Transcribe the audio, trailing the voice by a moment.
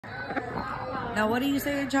Now, what are you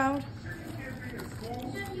saying, child? I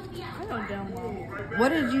don't damn well. What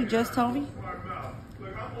did you just tell me?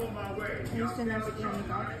 I used to not to eat on the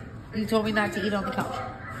couch. You told me not to eat on the couch.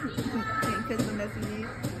 Because the messy knees.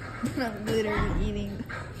 I'm literally eating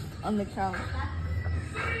on the couch.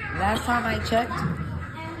 Last time I checked,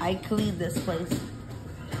 I cleaned this place.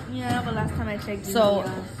 Yeah, but last time I checked, So,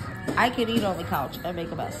 I can eat on the couch and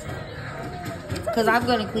make a mess. Because I'm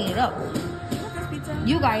going to clean it up.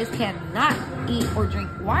 You guys cannot eat or drink.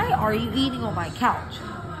 Why are you eating on my couch?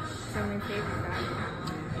 From my favorite guy.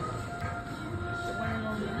 The one and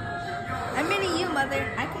only. I'm meaning you, mother.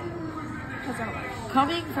 I can.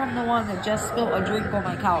 Coming from the one that just spilled a drink on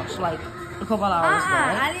my couch like a couple hours ago.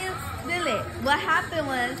 Right? I didn't spill it. What happened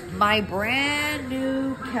was my brand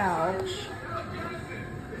new couch.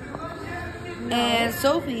 And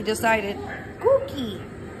Sophie decided, Cookie.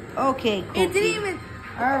 Okay, Cookie. It didn't even.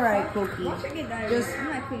 Alright, Cookie. Watch her get dirty. Just, I'm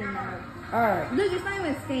not cleaning that up. Alright. Look, it's not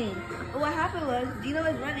even stained. What happened was, Gina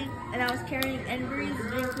was running, and I was carrying Envery's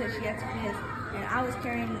drink because she had to piss. And I was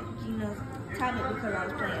carrying Gina's tablet because I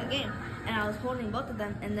was playing a game. And I was holding both of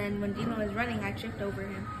them, and then when Gina was running, I tripped over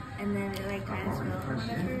him. And then it like kind of smelled or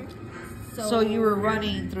whatever. So you were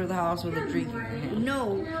running through the house with a drink in your hand?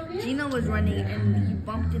 No, Gina was running, and he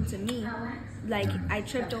bumped into me. Like, I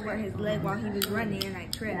tripped over his leg while he was running, and I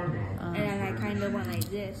tripped. And then I kind of went like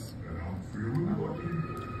this. Yeah.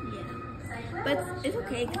 But it's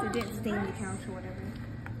okay, because it didn't stain the couch or whatever.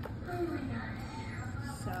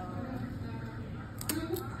 So,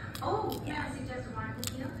 yeah.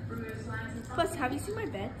 Plus, have you seen my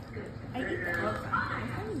bed? I eat that all the time.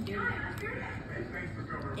 It's kind of dirty.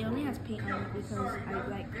 It only has paint on it because I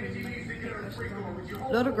like cleaning my paint brushes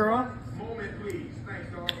on. Little girl,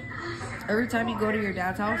 every time you go to your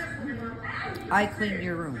dad's house, I clean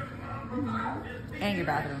your room and your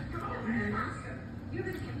bathroom.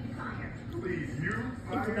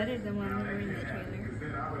 It's better than when we were in the trailer.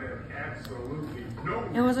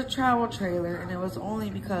 It was a travel trailer, and it was only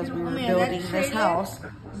because we were building this house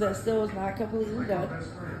that still is not completely done.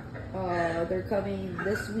 They're coming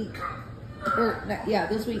this week,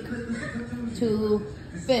 this week to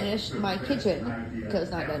finish my kitchen because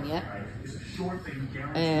it's not done yet,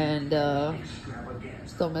 and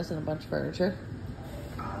still missing a bunch of furniture.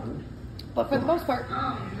 But for the most part,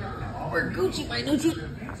 we're Gucci, my Gucci.